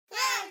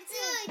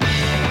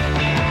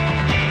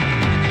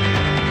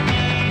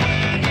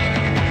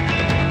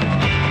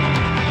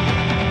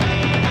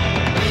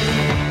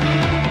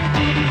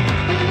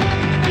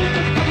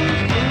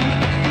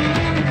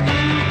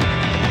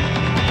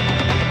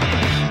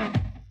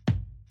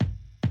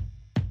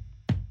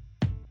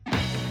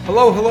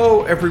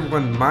Hello,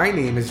 everyone. My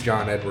name is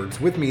John Edwards.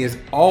 With me, as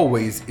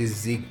always, is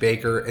Zeke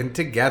Baker, and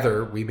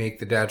together we make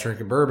the Dad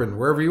Drinking Bourbon.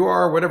 Wherever you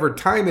are, whatever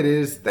time it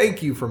is,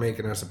 thank you for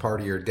making us a part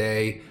of your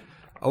day.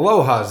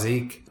 Aloha,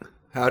 Zeke.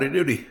 Howdy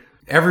doody.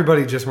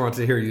 Everybody just wants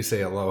to hear you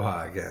say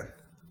aloha again.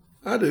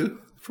 I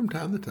do, from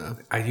time to time.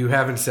 You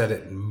haven't said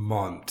it in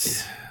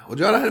months. Well,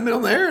 John, I hadn't been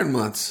on the air in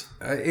months.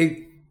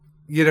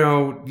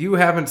 You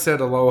haven't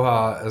said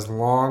aloha as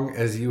long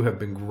as you have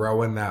been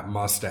growing that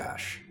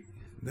mustache.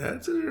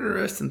 That's an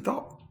interesting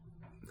thought.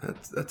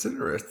 That's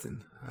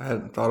interesting. I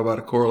hadn't thought about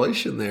a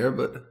correlation there,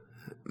 but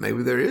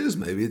maybe there is.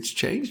 Maybe it's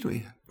changed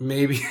me.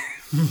 Maybe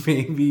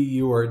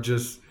you are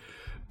just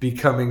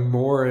becoming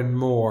more and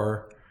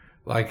more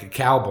like a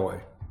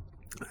cowboy.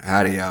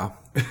 Howdy, y'all.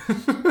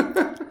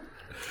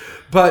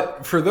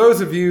 But for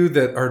those of you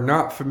that are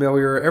not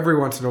familiar, every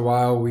once in a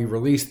while we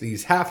release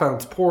these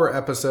half-ounce pour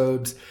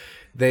episodes.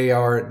 They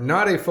are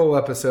not a full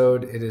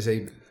episode. It is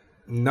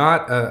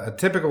not a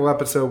typical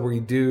episode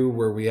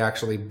where we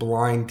actually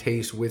blind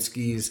taste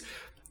whiskeys.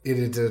 It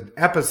is an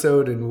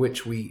episode in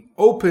which we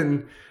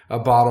open a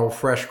bottle of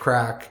fresh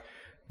crack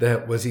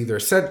that was either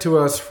sent to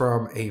us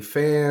from a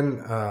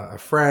fan, a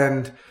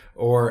friend,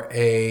 or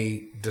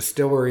a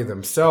distillery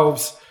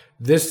themselves.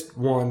 This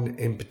one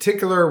in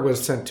particular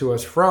was sent to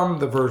us from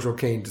the Virgil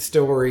Cane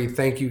Distillery.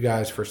 Thank you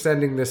guys for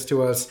sending this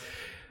to us.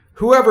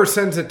 Whoever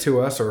sends it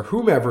to us, or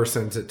whomever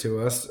sends it to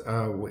us,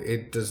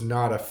 it does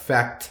not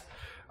affect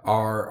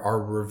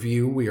our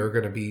review. We are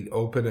going to be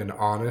open and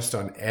honest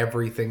on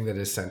everything that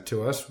is sent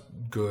to us,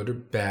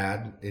 good,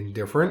 bad,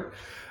 indifferent.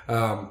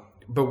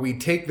 But we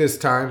take this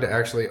time to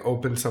actually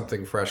open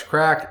something fresh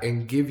crack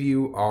and give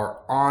you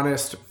our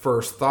honest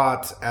first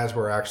thoughts as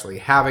we're actually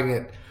having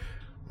it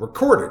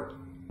recorded.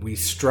 We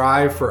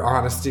strive for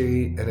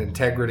honesty and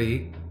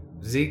integrity.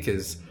 Zeke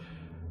is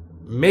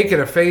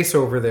making a face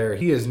over there.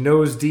 He is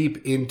nose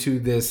deep into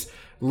this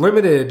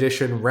limited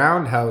edition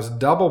Roundhouse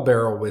double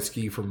barrel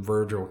whiskey from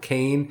Virgil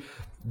Cane.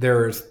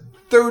 There's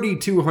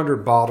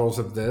 3,200 bottles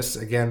of this.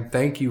 Again,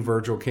 thank you,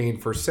 Virgil Cane,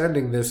 for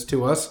sending this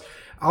to us.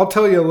 I'll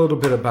tell you a little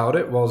bit about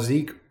it while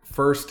Zeke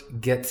first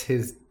gets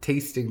his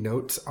tasting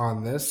notes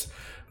on this.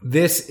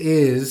 This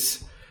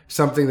is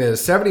something that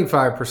is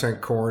 75%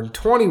 corn,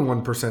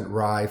 21%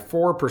 rye,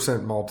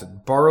 4%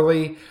 malted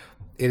barley.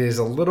 It is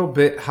a little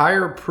bit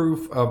higher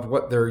proof of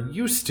what they're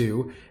used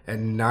to at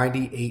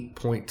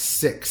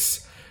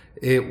 98.6.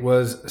 It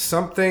was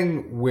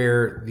something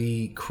where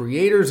the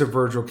creators of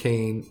Virgil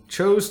Cane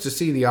chose to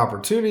see the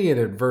opportunity in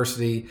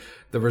adversity.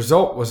 The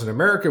result was an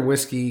American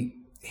whiskey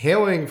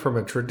hailing from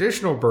a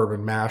traditional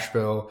bourbon mash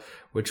bill,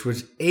 which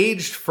was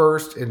aged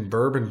first in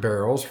bourbon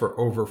barrels for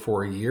over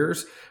 4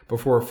 years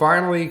before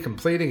finally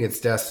completing its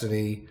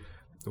destiny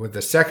with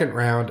the second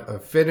round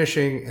of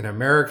finishing in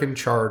American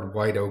charred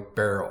white oak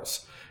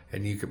barrels.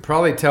 And you can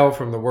probably tell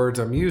from the words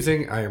I'm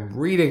using, I am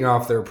reading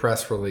off their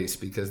press release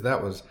because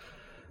that was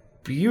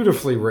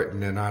beautifully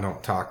written and I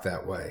don't talk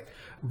that way.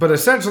 But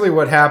essentially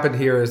what happened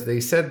here is they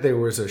said there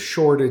was a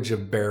shortage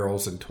of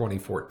barrels in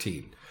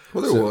 2014.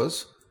 Well, there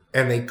was.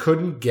 And they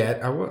couldn't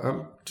get,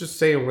 I'm just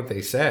saying what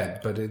they said,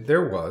 but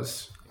there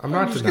was. I'm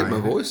not just denying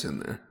get my it. voice in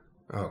there.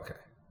 Okay.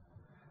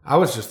 I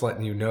was just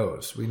letting you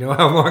nose. We know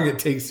how long it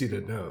takes you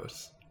to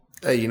nose.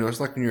 Hey, it's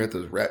like when you're at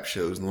those rap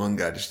shows and the one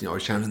guy just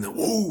always chimes in the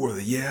whoa or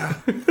the yeah.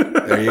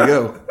 There you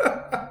go.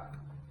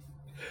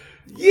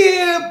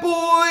 Yeah,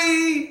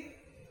 boy!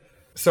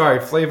 Sorry,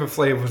 Flava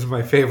Flav was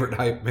my favorite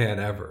hype man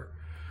ever.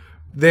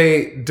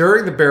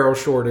 During the barrel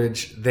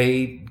shortage,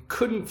 they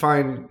couldn't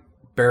find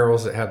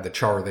barrels that had the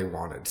char they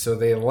wanted. So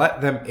they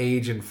let them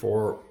age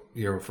for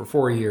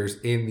 4 years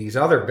in these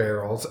other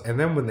barrels. And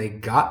then when they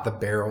got the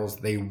barrels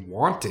they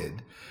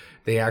wanted,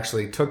 they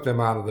actually took them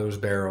out of those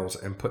barrels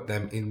and put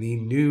them in the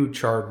new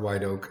charred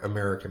white oak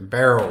American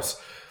barrels.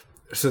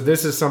 So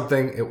this is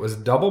something, it was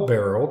double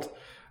barreled.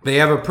 They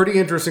have a pretty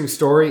interesting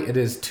story. It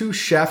is two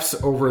chefs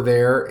over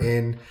there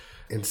in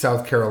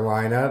South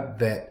Carolina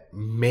that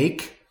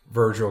make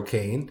Virgil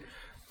Cane.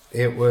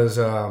 It was,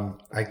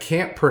 I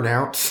can't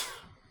pronounce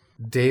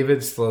David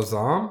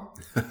Slazam.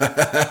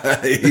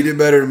 He did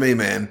better than me,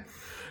 man.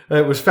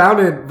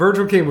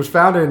 Virgil Cane was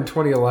founded in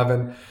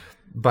 2011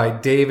 by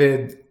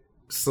David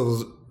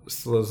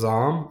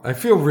Slazam. I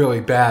feel really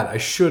bad.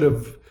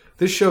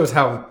 This shows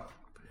how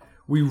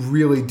we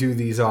really do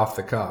these off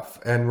the cuff.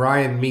 And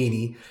Ryan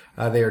Meany.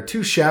 They are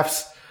two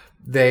chefs.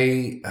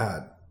 They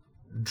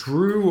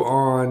drew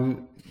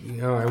on,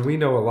 and we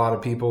know a lot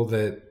of people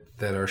that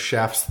are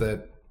chefs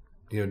that,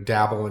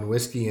 dabble in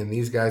whiskey, and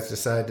these guys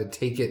decided to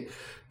take it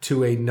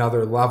to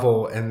another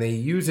level, and they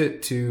use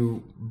it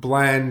to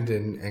blend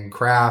and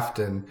craft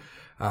and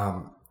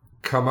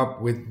come up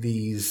with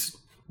these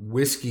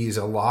whiskeys.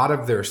 A lot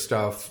of their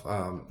stuff,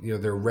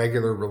 their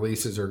regular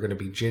releases are going to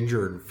be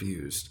ginger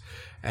infused,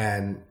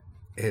 and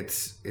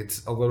it's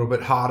a little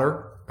bit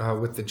hotter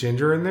with the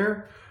ginger in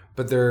there,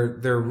 but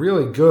they're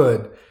really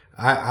good.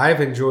 I've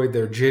enjoyed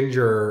their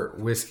ginger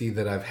whiskey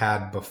that I've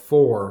had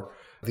before.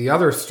 The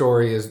other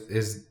story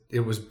is it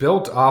was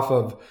built off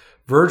of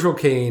Virgil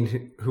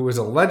Caine, who was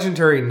a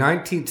legendary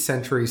 19th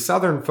century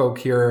Southern folk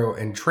hero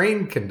and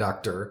train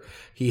conductor,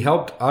 he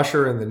helped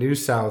usher in the New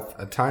South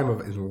a time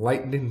of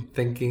enlightening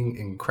thinking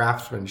and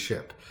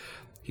craftsmanship.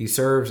 He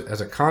serves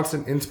as a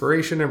constant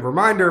inspiration and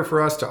reminder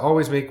for us to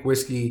always make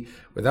whiskey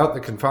without the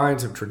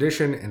confines of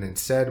tradition and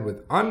instead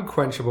with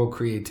unquenchable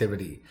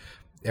creativity.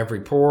 Every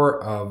pour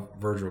of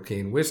Virgil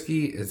Caine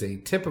whiskey is a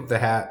tip of the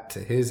hat to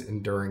his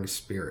enduring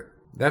spirit.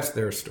 That's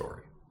their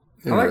story.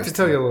 I'd like to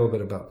tell you a little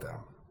bit about them.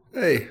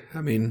 Hey,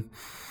 I mean,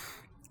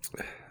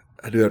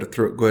 I do have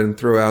to go ahead and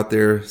throw out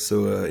there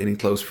so any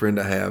close friend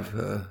I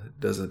have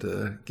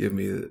doesn't give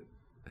me an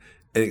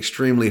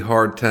extremely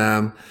hard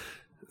time.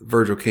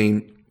 Virgil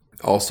Caine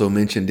also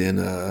mentioned in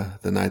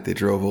The Night They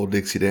Drove Old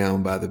Dixie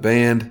Down by the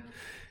band.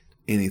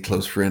 Any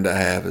close friend I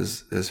have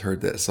has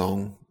heard that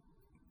song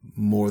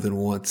more than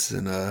once,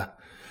 and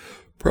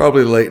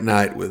probably late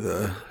night with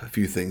a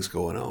few things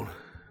going on.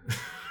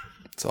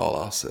 That's all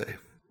I'll say.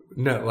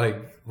 No,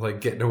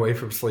 like getting away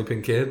from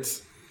sleeping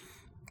kids?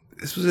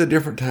 This was a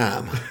different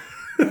time.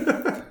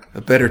 A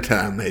better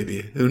time,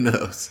 maybe. Who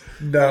knows?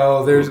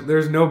 No,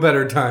 there's no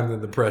better time than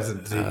the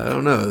present, Zeke. I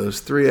don't know. Those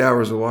 3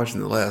 hours of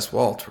watching The Last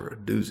Waltz were a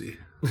doozy.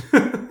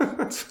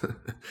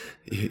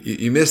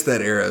 You missed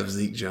that era of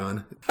Zeke,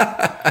 John.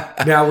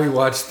 Now we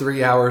watch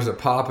 3 hours of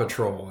Paw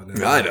Patrol.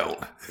 I don't.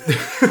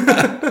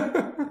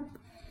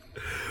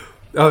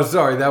 Oh,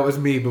 sorry. That was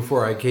me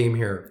before I came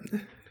here.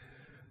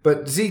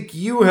 But Zeke,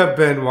 you have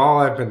been, while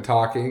I've been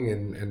talking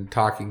and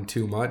talking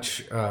too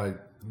much,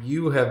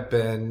 you have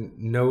been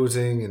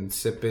nosing and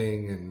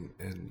sipping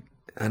and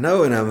I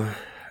know, and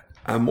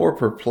I'm more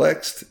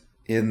perplexed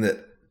in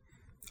that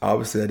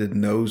obviously I didn't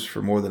nose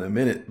for more than a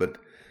minute, but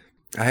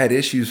I had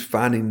issues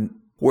finding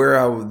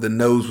where the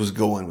nose was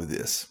going with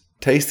this.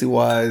 Tasty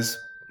wise,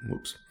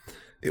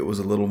 it was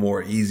a little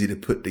more easy to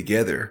put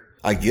together.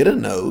 I get a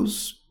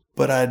nose,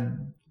 but I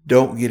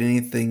don't get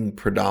anything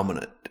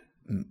predominant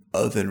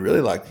other than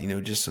really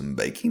just some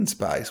baking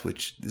spice,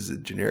 which is a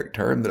generic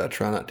term that I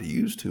try not to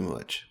use too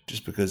much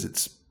just because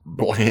it's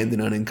bland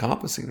and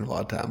unencompassing a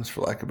lot of times, for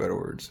lack of better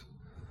words.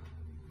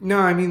 No,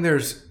 I mean,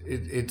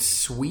 it's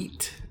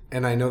sweet,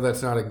 and I know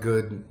that's not a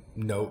good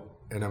note,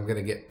 and I'm going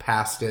to get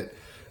past it.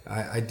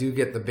 I do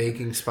get the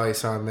baking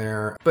spice on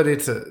there, but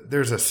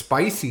there's a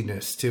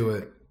spiciness to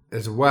it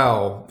as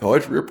well. Oh,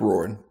 it's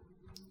rip-roaring.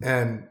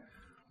 And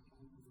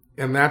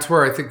that's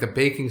where I think the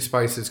baking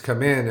spices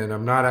come in, and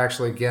I'm not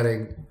actually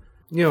getting,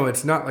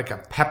 it's not like a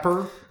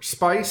pepper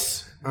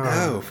spice.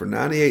 No, for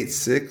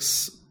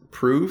 98.6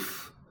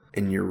 proof,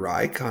 and your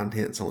rye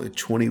content's only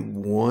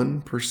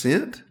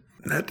 21%.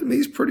 That to me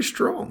is pretty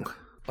strong.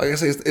 Like I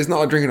say, it's not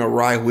like drinking a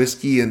rye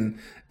whiskey and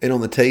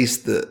on the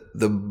taste,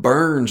 the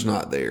burn's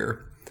not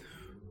there.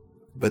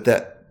 But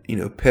that,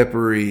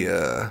 peppery,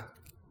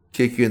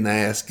 kick you in the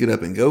ass, get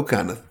up and go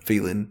kind of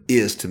feeling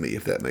is to me,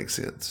 if that makes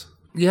sense.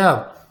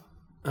 Yeah.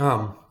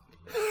 No,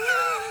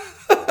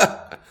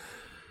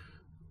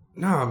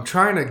 I'm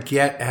trying to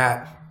get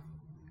at...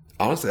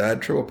 Honestly, I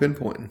had trouble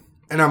pinpointing.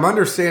 And I'm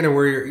understanding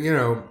where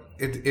you're,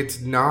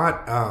 it's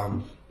not...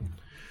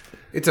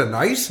 it's a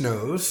nice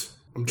nose.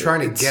 I'm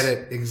trying to get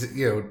it,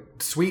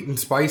 sweet and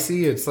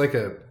spicy. It's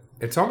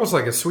almost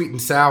like a sweet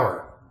and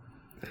sour.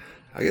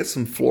 I get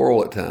some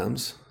floral at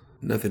times.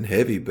 Nothing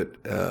heavy, but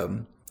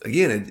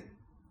again,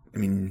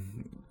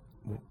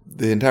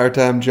 the entire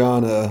time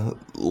John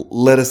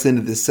led us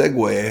into this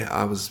segue,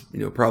 I was,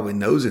 probably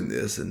nosing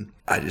this, and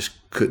I just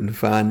couldn't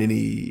find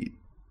any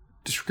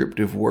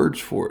descriptive words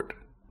for it.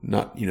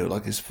 Not,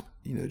 like this,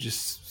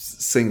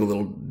 just single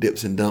little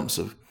dips and dumps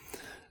of,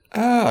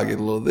 I get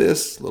a little of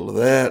this, a little of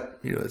that,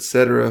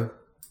 etc.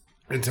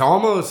 It's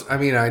almost,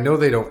 I know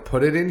they don't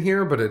put it in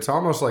here, but it's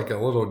almost like a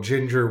little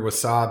ginger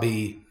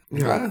wasabi.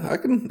 I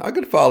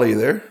could follow you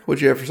there.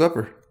 What'd you have for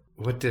supper?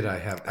 What did I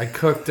have? I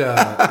cooked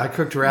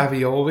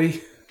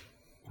ravioli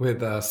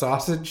with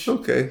sausage.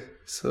 Okay,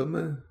 so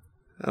man,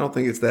 I don't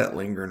think it's that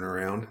lingering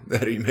around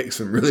that you make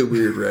some really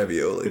weird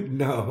ravioli.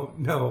 No,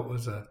 it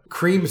was a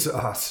cream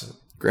sauce.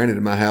 Granted,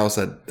 in my house,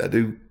 I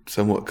do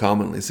somewhat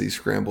commonly see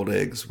scrambled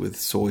eggs with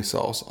soy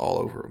sauce all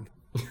over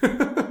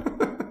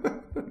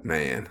them.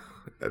 Man,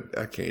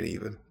 I can't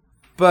even.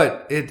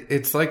 But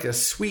it's like a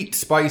sweet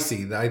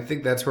spicy. I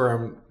think that's where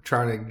I'm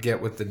trying to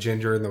get with the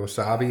ginger and the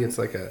wasabi. It's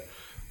like a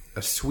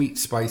sweet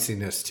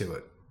spiciness to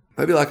it.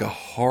 Maybe like a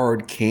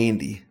hard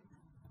candy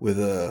with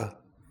a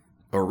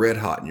red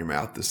hot in your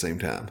mouth at the same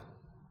time.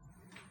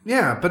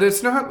 Yeah, but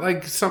it's not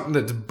like something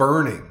that's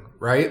burning,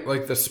 right?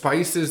 Like the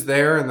spice is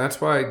there, and that's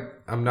why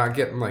I'm not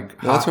getting like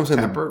hot that's what I'm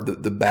saying. pepper.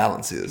 The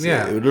balance is.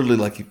 Yeah. It would literally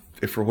like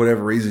if for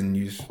whatever reason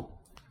you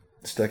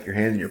stuck your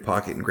hand in your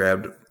pocket and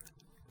grabbed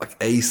like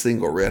a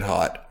single red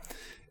hot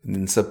and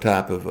then some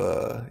type of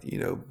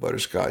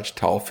butterscotch,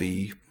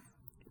 toffee,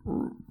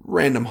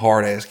 random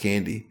hard ass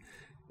candy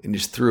and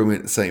just threw them in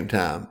at the same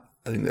time.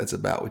 I think that's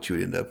about what you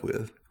would end up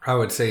with. I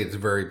would say it's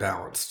very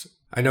balanced.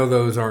 I know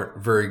those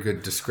aren't very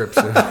good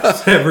descriptions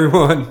to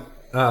everyone.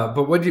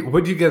 But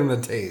what'd you get in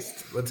the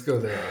taste? Let's go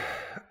there.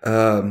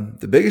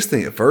 The biggest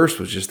thing at first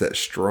was just that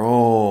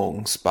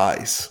strong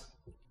spice.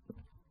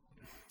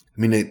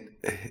 I mean,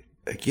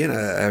 again,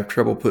 I have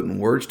trouble putting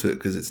words to it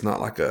because it's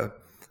not like a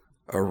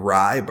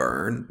rye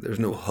burn. There's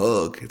no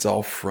hug. It's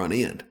all front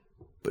end.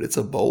 But it's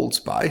a bold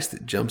spice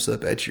that jumps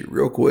up at you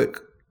real quick.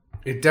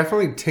 It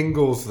definitely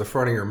tingles the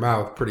front of your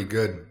mouth pretty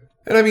good.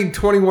 And I mean,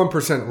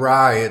 21%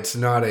 rye, it's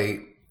not a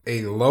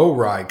low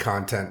rye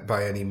content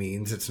by any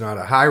means. It's not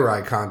a high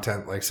rye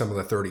content like some of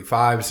the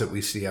 35s that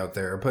we see out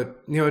there.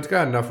 But, it's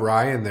got enough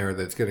rye in there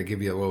that's going to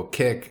give you a little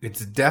kick.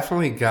 It's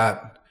definitely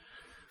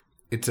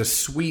it's a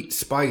sweet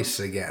spice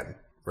again,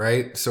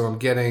 right? So I'm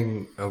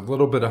getting a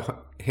little bit of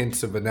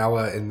hints of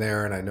vanilla in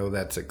there. And I know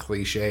that's a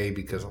cliche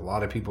because a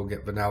lot of people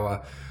get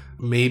vanilla.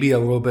 Maybe a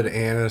little bit of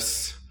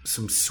anise,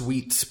 some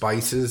sweet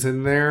spices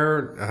in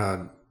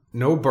there.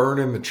 No burn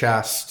in the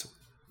chest.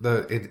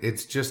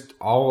 It's just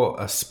all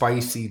a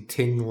spicy,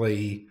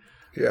 tingly.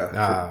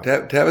 Yeah.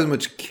 To have as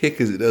much kick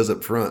as it does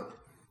up front,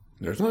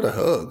 there's not a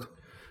hug.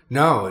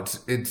 No,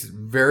 it's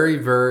very,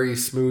 very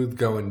smooth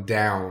going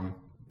down,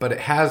 but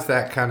it has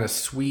that kind of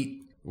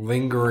sweet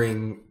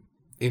lingering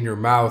in your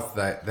mouth,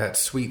 that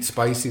sweet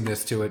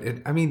spiciness to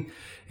it.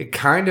 It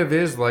kind of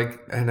is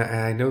like, and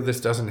I know this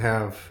doesn't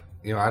have,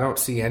 I don't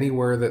see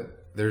anywhere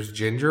that there's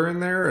ginger in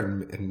there,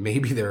 and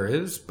maybe there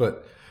is,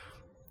 but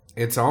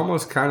it's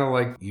almost kind of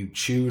like you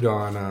chewed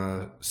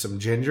on some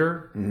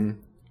ginger,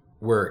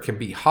 where it can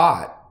be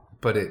hot,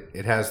 but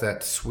it has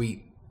that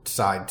sweet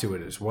side to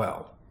it as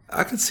well.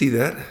 I could see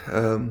that.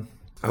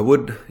 I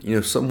would,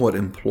 somewhat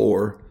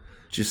implore,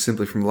 just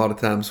simply from a lot of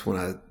times when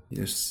I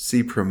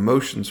see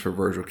promotions for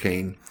Virgil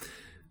Cane,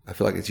 I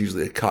feel like it's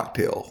usually a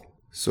cocktail.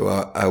 So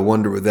I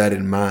wonder with that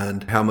in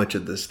mind, how much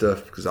of this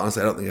stuff, because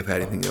honestly I don't think I've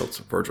had anything else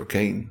with Virgil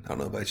Cane, I don't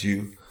know about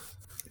you,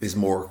 is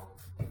more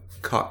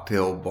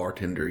cocktail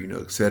bartender,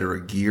 et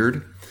cetera,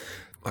 geared.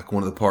 Like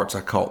one of the parts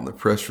I caught in the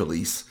press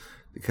release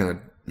that kind of,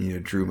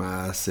 drew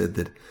my eye, said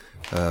that,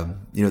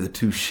 the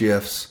two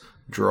chefs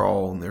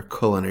draw on their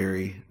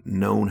culinary,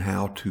 known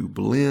how to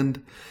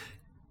blend,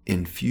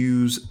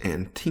 infuse,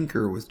 and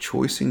tinker with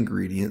choice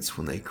ingredients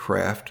when they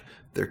craft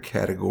their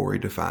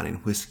category-defining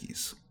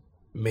whiskeys.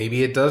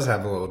 Maybe it does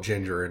have a little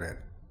ginger in it.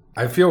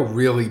 I feel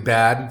really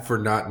bad for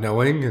not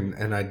knowing,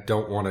 and I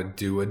don't want to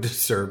do a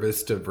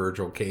disservice to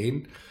Virgil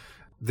Cane.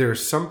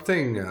 There's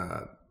something,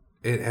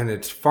 and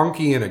it's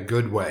funky in a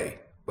good way.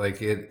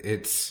 Like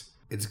it's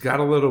got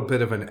a little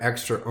bit of an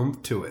extra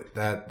oomph to it.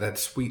 That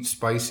sweet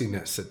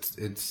spiciness.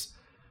 It's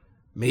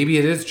maybe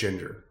it is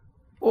ginger.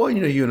 Well,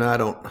 you and I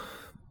don't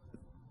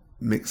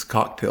mix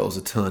cocktails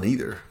a ton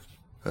either.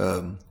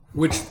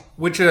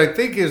 Which I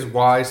think is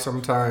why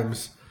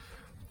sometimes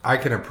I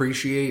can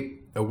appreciate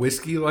a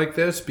whiskey like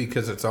this,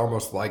 because it's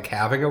almost like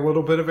having a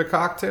little bit of a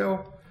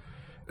cocktail.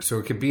 So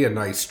it could be a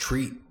nice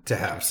treat to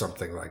have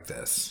something like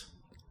this.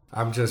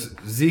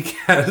 Zeke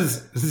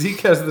has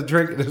the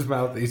drink in his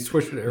mouth. He's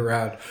swishing it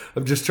around.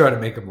 I'm just trying to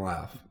make him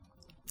laugh.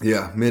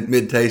 Yeah,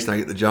 mid taste, I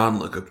get the John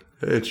look of,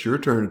 hey, it's your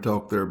turn to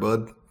talk there,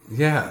 bud.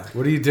 Yeah,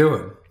 what are you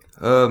doing?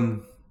 I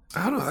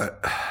don't know.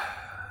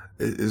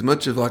 As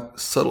much of like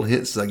subtle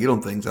hints as I get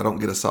on things, I don't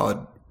get a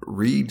solid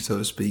read, so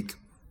to speak,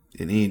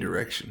 in any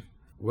direction.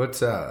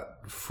 What's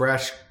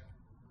fresh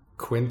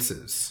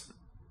quinces?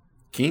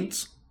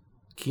 Quince?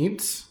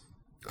 Quince?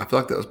 I feel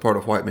like that was part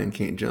of White Man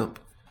Can't Jump.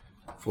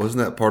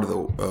 Wasn't that part of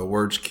the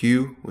word's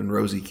cue when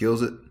Rosie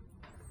kills it?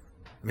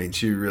 I mean,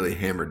 she really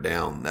hammered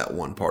down that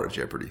one part of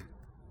Jeopardy.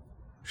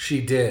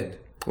 She did.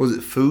 Was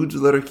it foods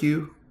with letter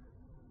Q?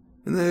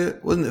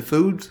 Wasn't it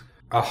foods?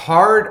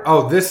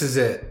 This is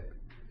it.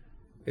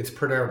 It's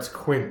pronounced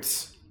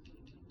quince.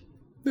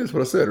 That's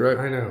what I said, right?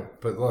 I know,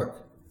 but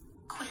look.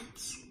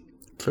 Quince.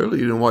 Clearly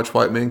you didn't watch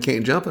White Man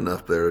Can't Jump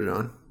enough there,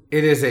 John.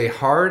 It is a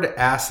hard,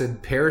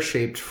 acid,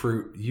 pear-shaped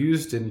fruit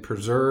used in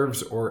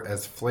preserves or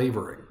as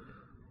flavoring.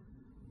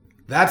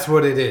 That's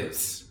what it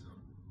is.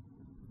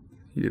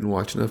 You didn't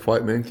watch enough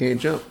White Man Can't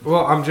Jump.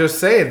 Well, I'm just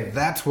saying,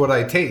 that's what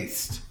I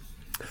taste.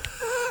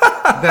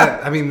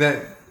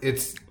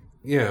 It's,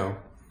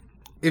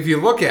 if you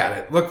look at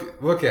it,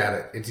 look at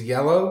it. It's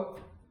yellow,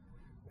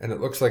 and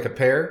it looks like a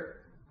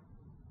pear.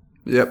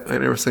 Yep, I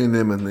never seen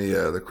them in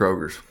the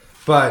Kroger's.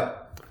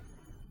 But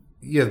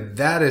yeah,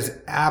 that is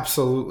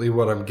absolutely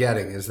what I'm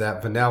getting, is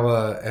that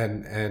vanilla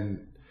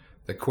and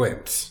the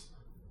quince.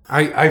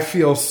 I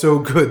feel so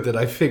good that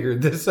I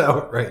figured this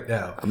out right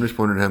now. I'm just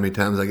wondering how many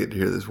times I get to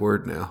hear this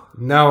word now.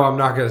 No, I'm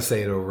not going to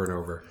say it over and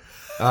over.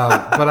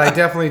 But I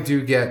definitely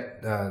do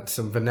get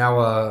some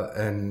vanilla,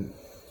 and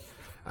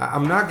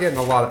I'm not getting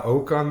a lot of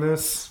oak on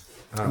this.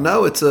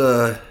 No, it's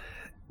a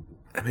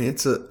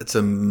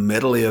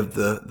medley of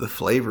the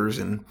flavors,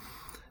 and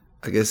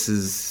I guess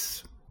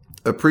as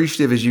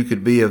appreciative as you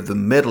could be of the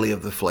medley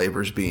of the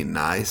flavors being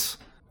nice,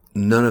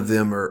 none of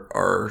them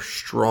are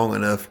strong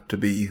enough to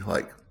be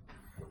like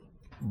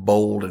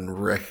bold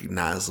and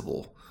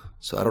recognizable.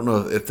 So I don't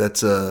know if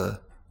that's a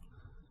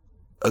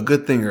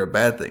good thing or a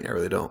bad thing. I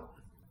really don't.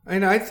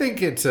 And I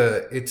think it's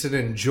an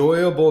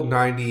enjoyable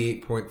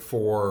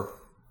 98.4.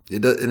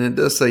 It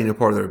does say,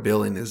 part of their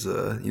billing is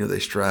they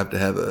strive to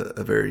have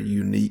a very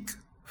unique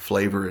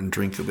flavor and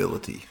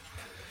drinkability.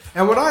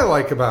 And what I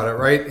like about it,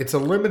 right, it's a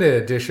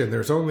limited edition.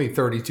 There's only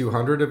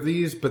 3,200 of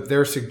these, but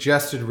their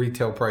suggested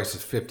retail price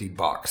is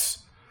 $50.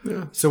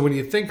 Yeah. So when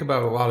you think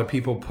about a lot of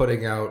people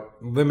putting out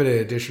limited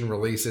edition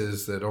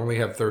releases that only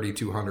have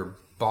 3,200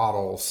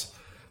 bottles,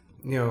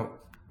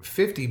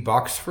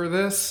 $50 for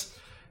this.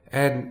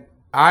 And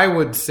I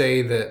would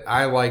say that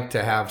I like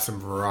to have some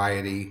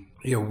variety.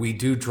 We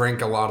do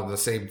drink a lot of the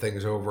same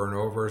things over and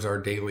over as our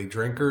daily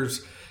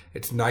drinkers.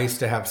 It's nice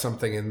to have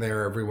something in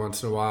there every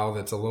once in a while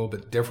that's a little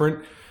bit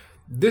different.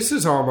 This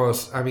is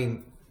almost,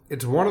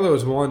 it's one of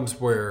those ones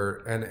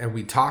where, and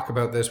we talk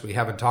about this, we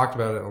haven't talked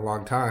about it in a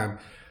long time.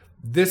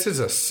 This is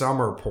a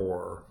summer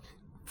pour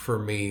for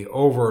me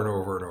over and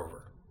over and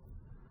over.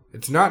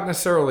 It's not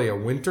necessarily a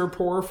winter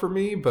pour for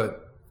me,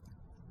 but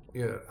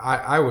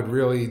I would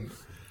really,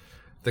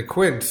 the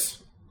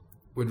Quince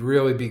would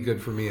really be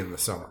good for me in the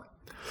summer.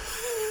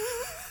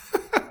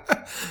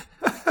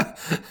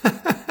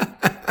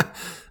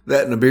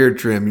 That and a beard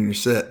trim and you're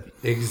set.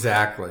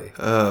 Exactly.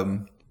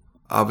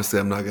 Obviously,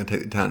 I'm not going to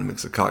take the time to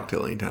mix a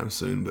cocktail anytime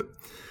soon, but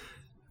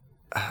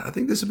I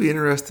think this would be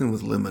interesting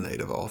with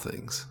lemonade of all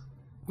things.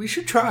 We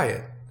should try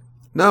it.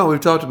 No, we've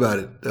talked about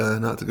it.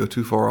 Not to go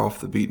too far off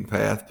the beaten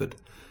path, but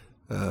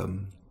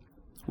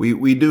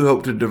we do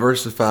hope to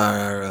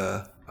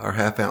diversify our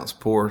half-ounce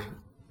pour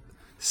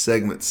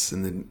segments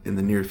in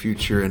the near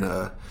future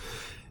and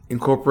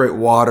incorporate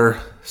water,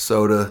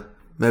 soda,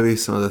 maybe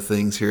some other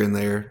things here and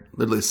there.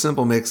 Literally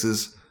simple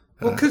mixes.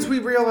 Well, because we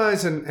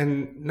realize,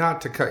 and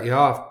not to cut you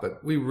off,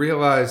 but we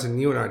realize,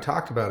 and you and I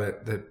talked about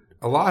it, that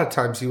a lot of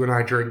times you and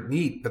I drink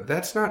neat, but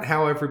that's not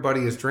how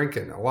everybody is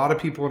drinking. A lot of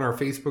people in our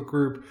Facebook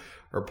group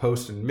are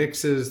posting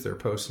mixes. They're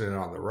posting it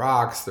on the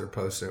rocks. They're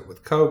posting it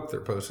with Coke.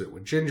 They're posting it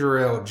with ginger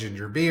ale,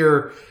 ginger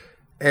beer.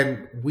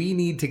 And we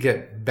need to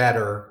get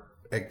better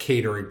at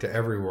catering to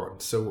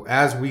everyone. So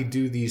as we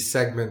do these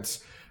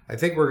segments, I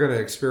think we're going to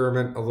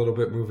experiment a little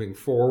bit moving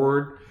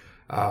forward.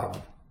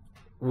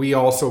 We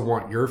also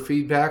want your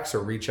feedback, so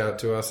reach out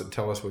to us and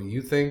tell us what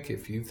you think.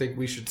 If you think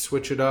we should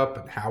switch it up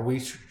and how we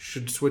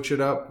should switch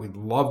it up, we'd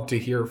love to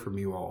hear from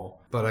you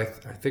all. But I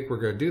think we're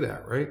going to do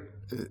that, right?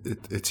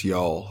 It's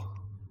y'all.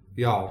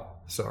 Y'all,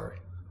 sorry.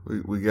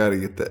 We got to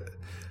get that.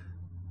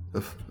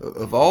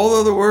 Of all the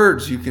other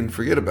words you can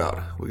forget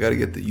about, we got to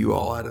get the you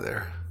all out of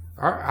there.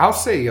 I'll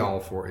say y'all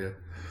for you.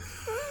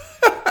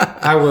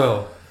 I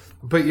will.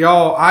 But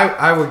y'all,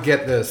 I would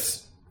get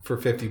this for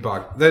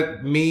 $50.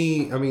 That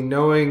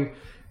knowing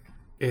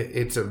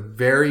it's a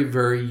very,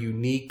 very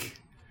unique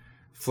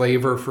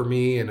flavor for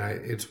me, and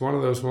it's one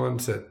of those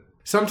ones that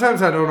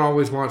sometimes I don't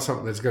always want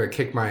something that's going to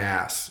kick my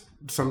ass.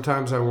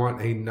 Sometimes I want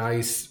a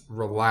nice,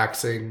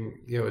 relaxing,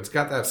 it's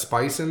got that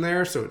spice in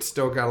there, so it's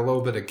still got a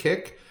little bit of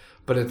kick,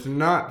 but it's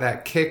not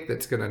that kick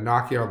that's going to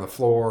knock you on the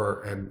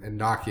floor and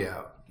knock you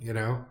out,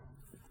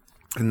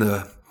 And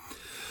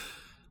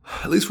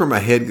at least where my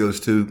head goes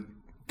to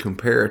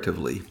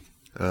comparatively,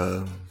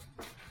 is,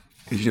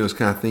 it's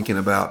kind of thinking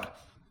about,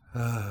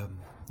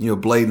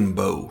 Blade and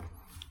Bow.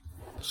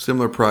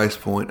 Similar price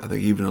point, I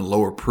think even a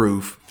lower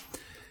proof.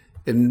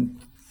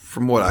 And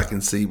from what I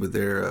can see with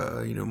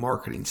their,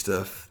 marketing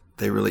stuff,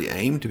 they really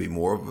aim to be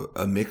more of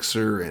a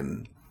mixer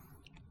and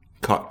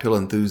cocktail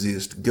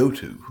enthusiast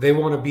go-to. They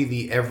want to be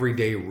the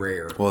everyday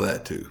rare. Well,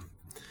 that too.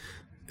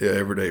 Yeah,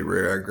 everyday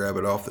rare. I grab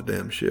it off the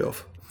damn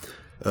shelf.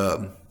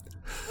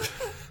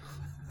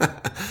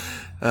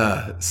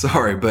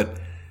 Sorry, but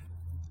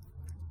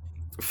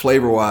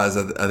flavor-wise,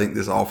 I think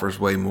this offers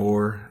way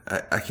more.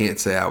 I can't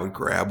say I would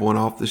grab one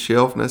off the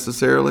shelf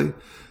necessarily.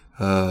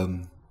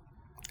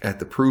 At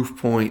the proof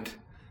point,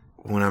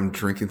 when I'm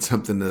drinking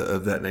something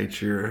of that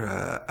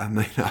nature, I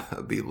may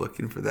not be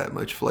looking for that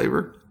much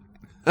flavor.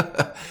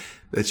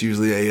 That's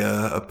usually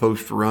a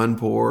post-run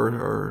pour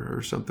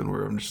or something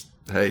where I'm just,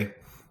 hey,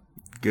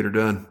 get her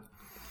done.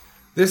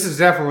 This is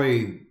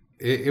definitely,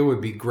 it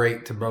would be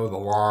great to mow the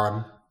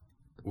lawn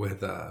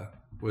with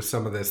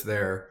some of this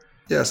there.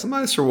 Yeah, some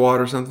ice or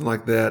water, something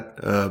like that.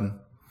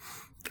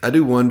 I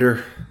do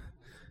wonder,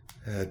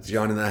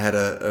 John and I had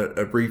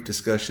a brief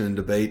discussion and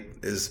debate,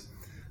 is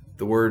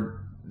the word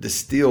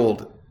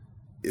distilled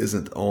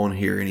isn't on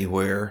here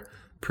anywhere.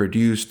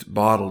 Produced,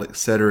 bottled,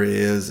 etc.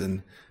 is,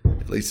 and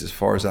at least as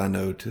far as I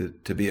know,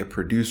 to be a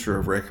producer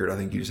of record, I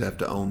think you just have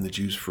to own the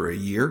juice for a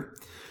year.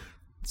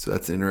 So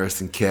that's an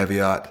interesting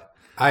caveat.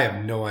 I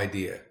have no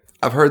idea.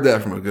 I've heard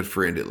that from a good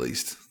friend, at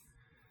least.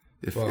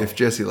 If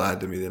Jesse lied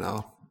to me, then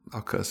I'll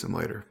cuss him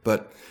later.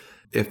 But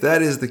if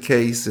that is the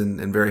case,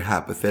 and very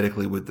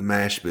hypothetically with the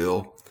mash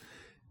bill,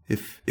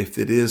 if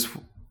it is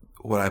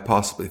what I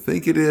possibly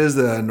think it is,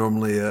 that I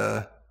normally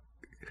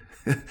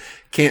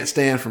can't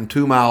stand from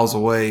 2 miles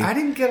away. I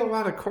didn't get a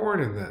lot of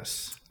corn in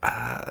this.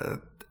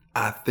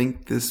 I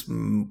think this,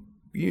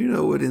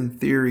 would in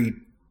theory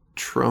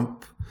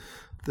trump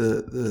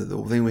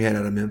the thing we had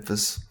out of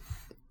Memphis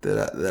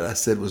that I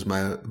said was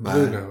my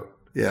Blue Note.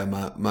 Yeah,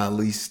 my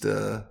least.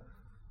 I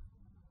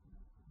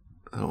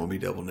don't want to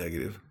be double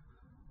negative.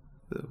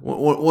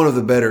 One of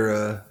the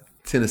better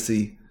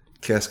Tennessee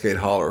Cascade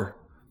Holler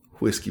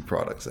whiskey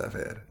products I've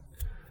had.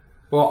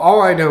 Well,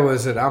 all I know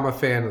is that I'm a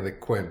fan of the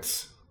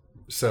quince.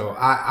 So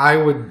I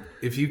would,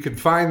 if you could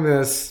find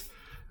this,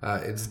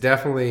 it's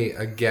definitely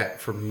a get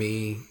from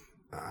me.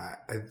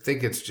 I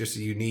think it's just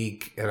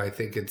unique, and I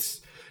think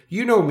it's,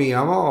 you know me,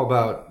 I'm all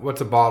about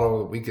what's a bottle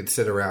that we could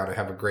sit around and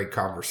have a great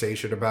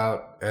conversation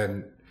about.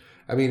 And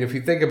I mean, if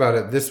you think about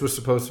it, this was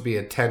supposed to be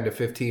a 10 to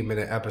 15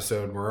 minute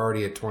episode, and we're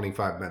already at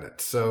 25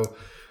 minutes. So,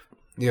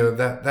 you know,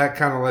 that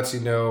kind of lets you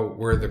know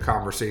where the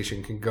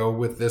conversation can go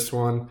with this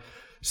one.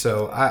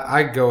 So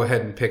I go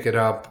ahead and pick it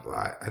up.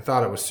 I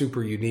thought it was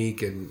super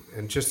unique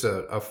and just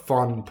a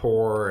fun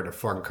pour and a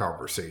fun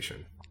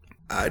conversation.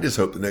 I just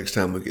hope the next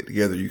time we get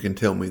together, you can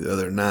tell me the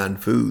other 9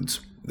 foods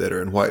that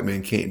are in White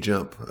Man Can't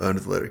Jump under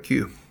the letter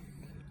Q.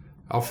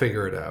 I'll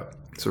figure it out.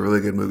 It's a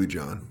really good movie,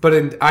 John.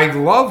 But I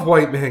love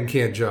White Man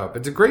Can't Jump.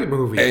 It's a great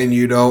movie. And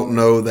you don't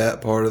know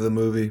that part of the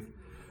movie?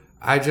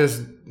 I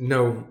just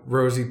know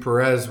Rosie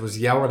Perez was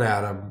yelling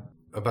at him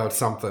about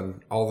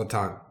something all the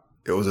time.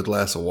 It was a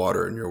glass of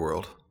water in your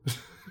world.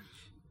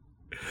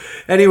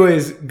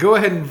 Anyways, go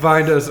ahead and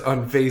find us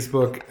on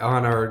Facebook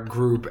on our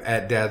group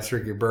at Dad's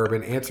Drinking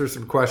Bourbon. Answer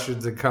some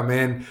questions and come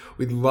in.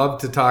 We'd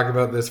love to talk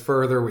about this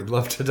further. We'd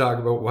love to talk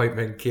about White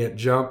Men Can't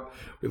Jump.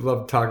 We'd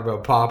love to talk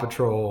about Paw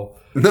Patrol.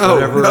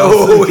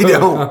 No, we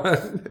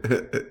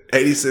don't.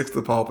 86,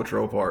 the Paw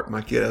Patrol part.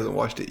 My kid hasn't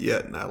watched it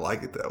yet, and I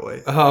like it that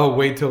way. Oh,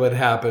 wait till it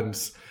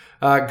happens.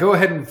 Go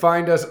ahead and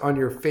find us on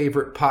your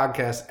favorite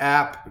podcast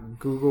app,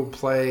 Google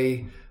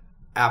Play,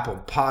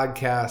 Apple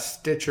Podcasts,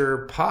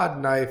 Stitcher,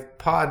 Podknife,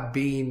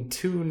 Podbean,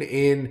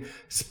 TuneIn,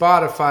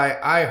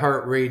 Spotify,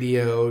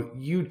 iHeartRadio,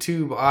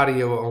 YouTube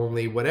audio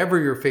only, whatever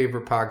your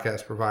favorite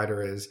podcast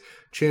provider is.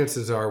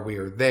 Chances are we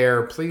are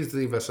there. Please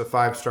leave us a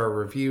 5-star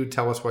review.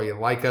 Tell us why you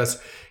like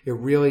us. It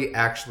really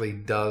actually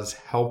does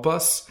help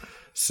us.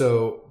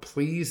 So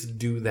please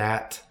do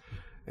that.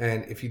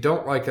 And if you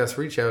don't like us,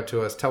 reach out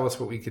to us. Tell us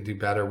what we could do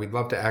better. We'd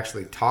love to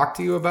actually talk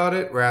to you about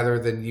it rather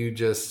than you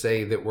just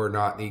say that we're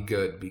not any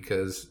good,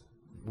 because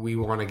we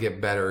want to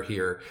get better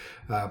here.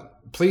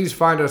 Please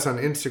find us on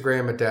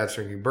Instagram at Dad's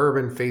Drinking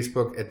Bourbon,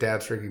 Facebook at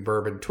Dad's Drinking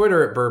Bourbon,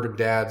 Twitter at Bourbon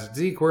Dads.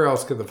 Zeke, where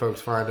else can the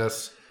folks find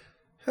us?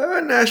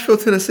 Nashville,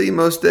 Tennessee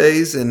most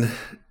days. And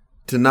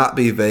to not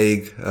be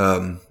vague,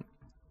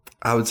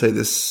 I would say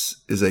this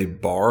is a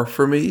bar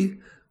for me,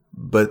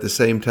 but at the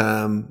same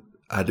time,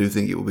 I do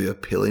think it will be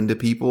appealing to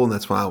people, and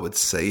that's why I would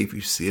say if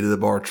you see it at the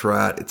bar,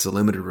 try it. It's a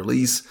limited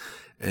release,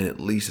 and at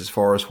least as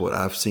far as what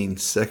I've seen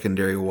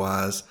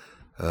secondary-wise,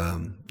 I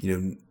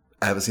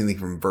haven't seen anything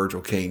from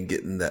Virgil Caine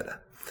getting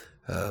that,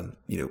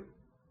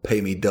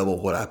 pay me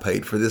double what I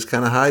paid for this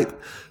kind of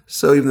hype.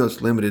 So even though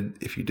it's limited,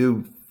 if you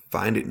do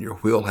find it in your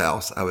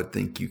wheelhouse, I would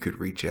think you could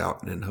reach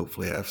out and then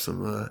hopefully have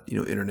some,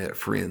 internet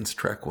friends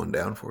track one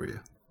down for you.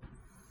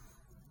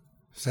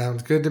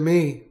 Sounds good to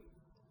me.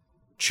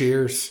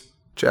 Cheers.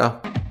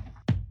 Ciao.